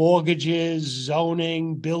mortgages,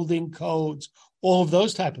 zoning, building codes, all of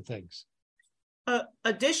those type of things.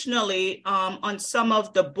 Additionally, on some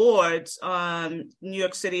of the boards, New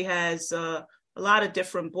York City has a lot of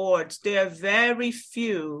different boards. There are very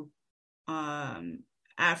few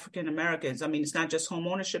African Americans. I mean, it's not just home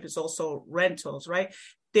ownership, it's also rentals, right?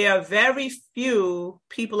 There are very few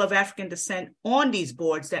people of African descent on these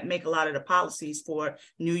boards that make a lot of the policies for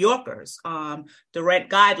New Yorkers. The Rent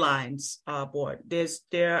Guidelines Board,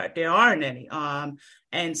 there aren't any.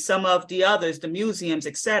 And some of the others, the museums,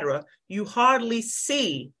 et cetera, you hardly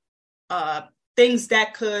see things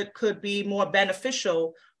that could be more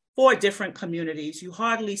beneficial for different communities. You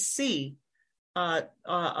hardly see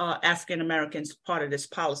African Americans part of this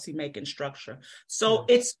policy making structure. So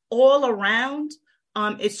it's all around.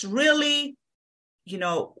 It's really,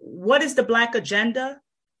 what is the Black agenda?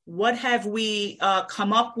 What have we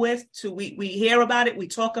come up with we hear about it, we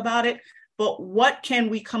talk about it, but what can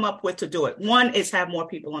we come up with to do it? One is have more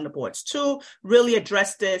people on the boards. Two, really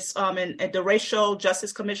address this, and the Racial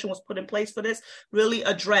Justice Commission was put in place for this, really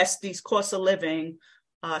address these cost of living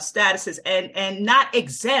statuses and not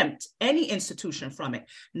exempt any institution from it,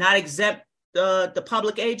 not exempt the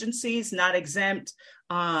public agencies, not exempt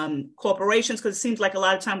corporations, because it seems like a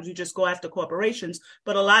lot of times you just go after corporations,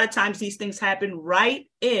 but a lot of times these things happen right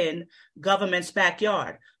in government's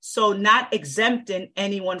backyard. So not exempting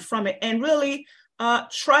anyone from it, and really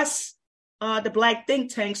trust the Black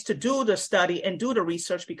think tanks to do the study and do the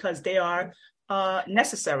research, because they are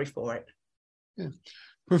necessary for it. Yeah.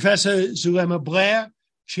 Professor Zulema Blair,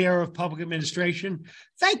 Chair of Public Administration,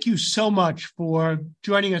 thank you so much for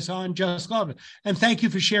joining us on Just Love It. And thank you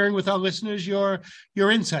for sharing with our listeners your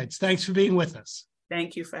insights. Thanks for being with us.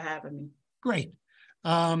 Thank you for having me. Great.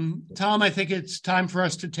 Tom, I think it's time for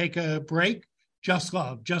us to take a break. Just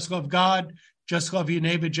love God, just love your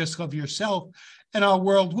neighbor, just love yourself. And our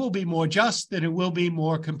world will be more just, and it will be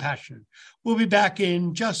more compassionate. We'll be back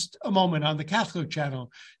in just a moment on the Catholic Channel,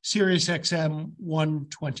 Sirius XM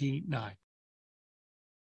 129.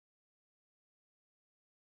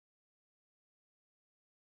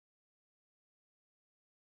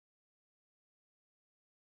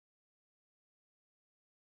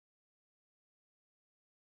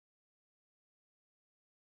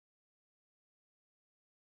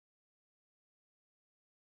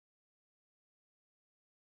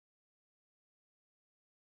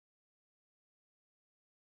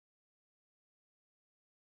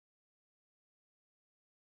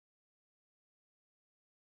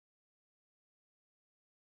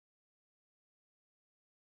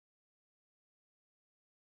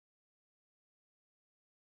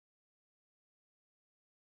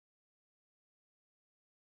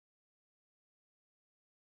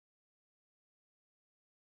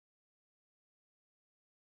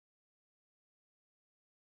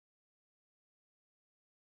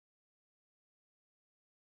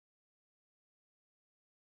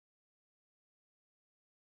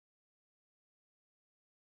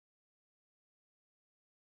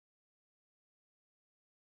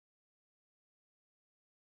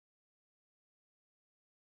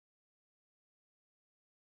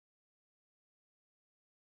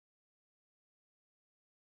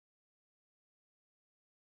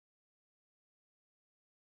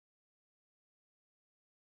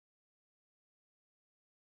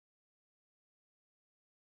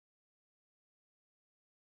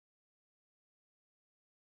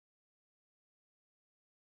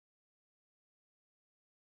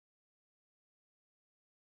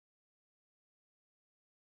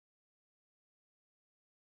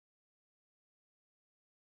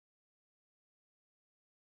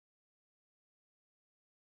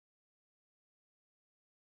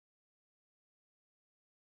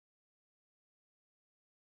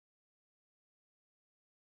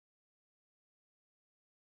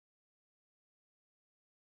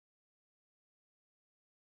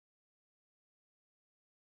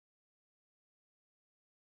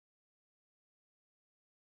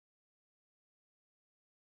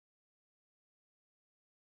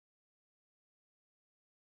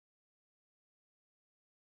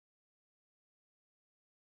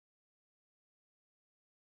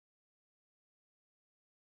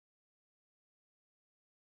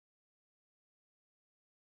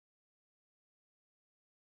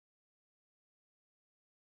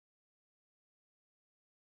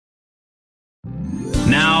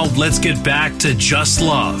 Now, let's get back to Just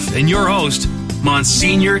Love and your host,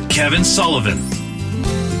 Monsignor Kevin Sullivan.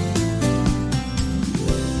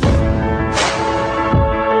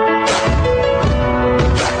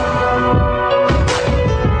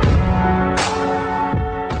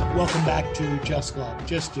 Welcome back to Just Love.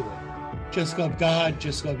 Just do it. Just love God,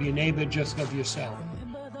 just love your neighbor, just love yourself.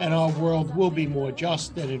 And our world will be more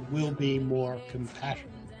just, and it will be more compassionate.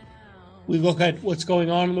 We look at what's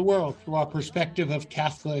going on in the world through our perspective of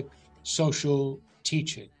Catholic social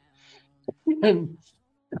teaching. And,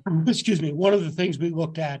 excuse me, one of the things we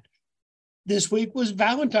looked at this week was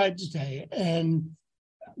Valentine's Day. And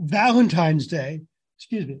Valentine's Day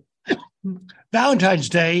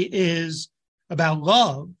is about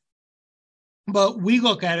love, but we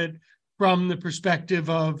look at it from the perspective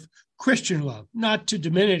of Christian love, not to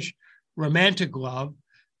diminish romantic love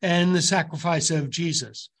and the sacrifice of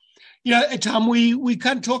Jesus. You know, Tom, we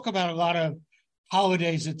kind of talk about a lot of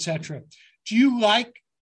holidays, etc. Do you like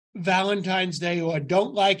Valentine's Day or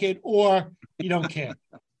don't like it, or you don't care?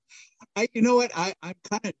 You know what? I'm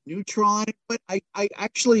kind of neutral on it, but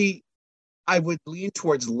I would lean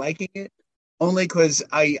towards liking it only because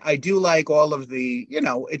I do like all of the,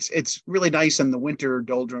 it's really nice in the winter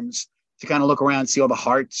doldrums to kind of look around, see all the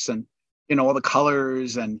hearts and, all the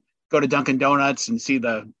colors, and go to Dunkin' Donuts and see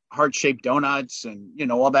the heart-shaped donuts and,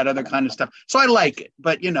 all that other kind of stuff. So I like it.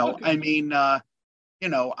 But, okay. I mean, I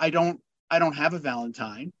don't have a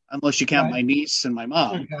Valentine unless you count my niece and my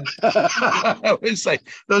mom. Okay. It's like,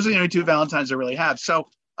 those are the only two Valentines I really have. So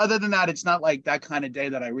other than that, it's not like that kind of day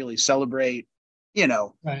that I really celebrate,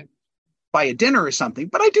 by a dinner or something,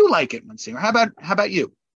 but I do like it, Monsignor. How about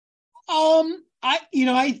you?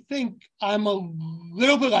 I think I'm a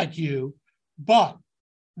little bit like you, but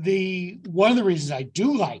one of the reasons I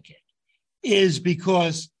do like it is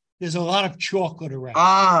because there's a lot of chocolate around.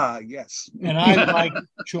 Ah, yes. And I like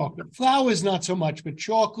chocolate. Flowers, not so much, but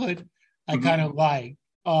chocolate, I kind of like.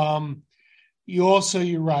 You're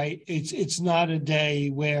right. It's not a day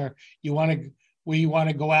where you want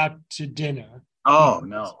to go out to dinner. Oh,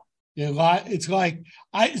 no. It's like,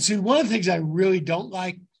 one of the things I really don't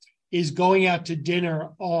like is going out to dinner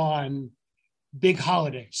on big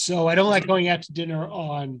holidays. So I don't like going out to dinner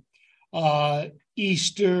on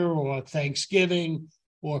Easter or Thanksgiving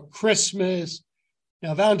or Christmas.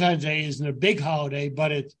 Now, Valentine's Day isn't a big holiday,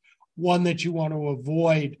 but it's one that you want to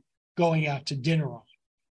avoid going out to dinner on.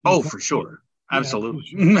 Oh, for sure. Absolutely.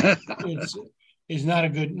 It's not a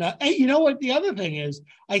good... Hey, you know what? The other thing is,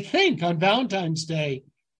 I think on Valentine's Day,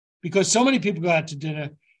 because so many people go out to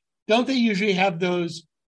dinner, don't they usually have those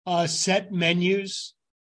set menus?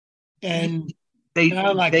 And they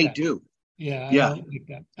that. do. Yeah, I don't like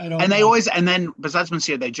that. And then besides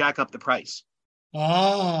Monsieur, they jack up the price.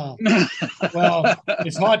 Ah, well,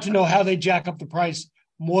 it's hard to know how they jack up the price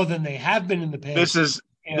more than they have been in the past. This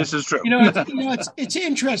is true. It's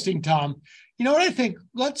interesting, Tom. You know what I think?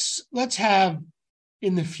 Let's have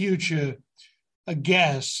in the future a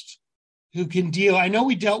guest who can deal. I know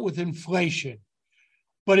we dealt with inflation,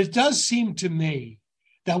 but it does seem to me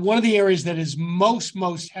that one of the areas that is most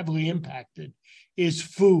heavily impacted is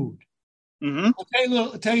food. Mm-hmm.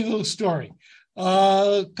 I'll tell you a little story.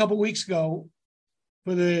 A couple of weeks ago,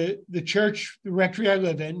 for the church, the rectory I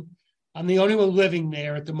live in, I'm the only one living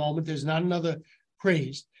there at the moment. There's not another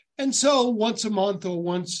priest. And so once a month or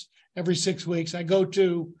once every 6 weeks, I go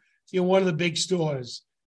to one of the big stores,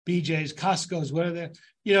 BJ's, Costco's, whatever,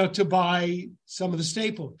 to buy some of the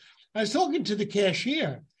staples. I was talking to the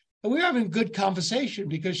cashier, and we were having a good conversation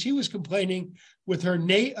because she was complaining with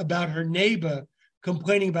about her neighbor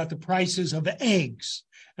complaining about the prices of eggs.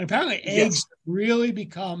 And apparently eggs have really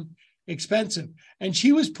become expensive. And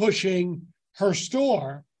she was pushing her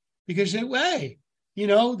store because she said, hey,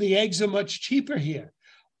 the eggs are much cheaper here.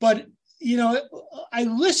 But, I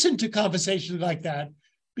listen to conversations like that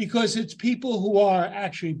because it's people who are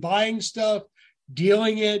actually buying stuff,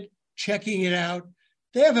 dealing it, checking it out.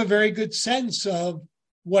 They have a very good sense of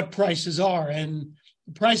what prices are. And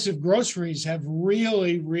the price of groceries have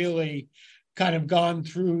really, really kind of gone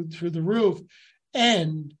through the roof.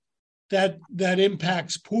 And that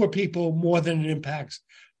impacts poor people more than it impacts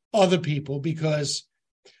other people because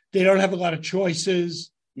they don't have a lot of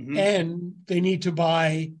choices and they need to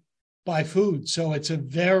buy food. So it's a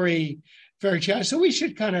very, very challenging. So we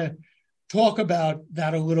should kind of talk about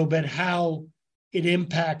that a little bit, how it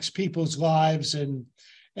impacts people's lives and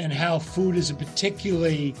how food is a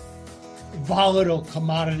particularly volatile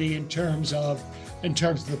commodity in terms of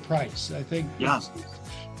the price. I think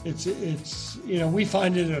it's we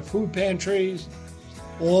find it at food pantries.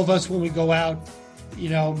 All of us, when we go out,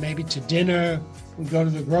 maybe to dinner, we go to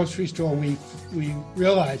the grocery store, we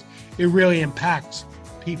realize it really impacts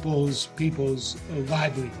people's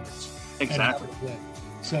livelihoods. Exactly.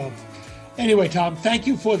 So anyway, Tom, thank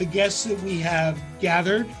you for the guests that we have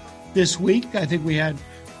gathered this week. I think we had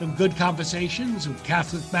some good conversations with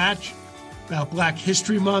Catholic Match, about Black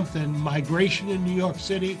History Month and migration in New York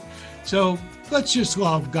City. So let's just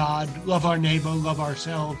love God, love our neighbor, love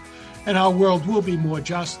ourselves, and our world will be more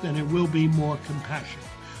just and it will be more compassionate.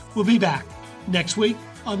 We'll be back next week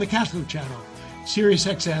on the Catholic Channel, Sirius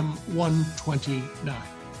XM 129.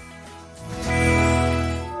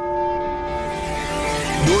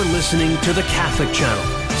 You're listening to the Catholic Channel,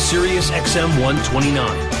 Sirius XM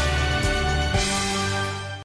 129.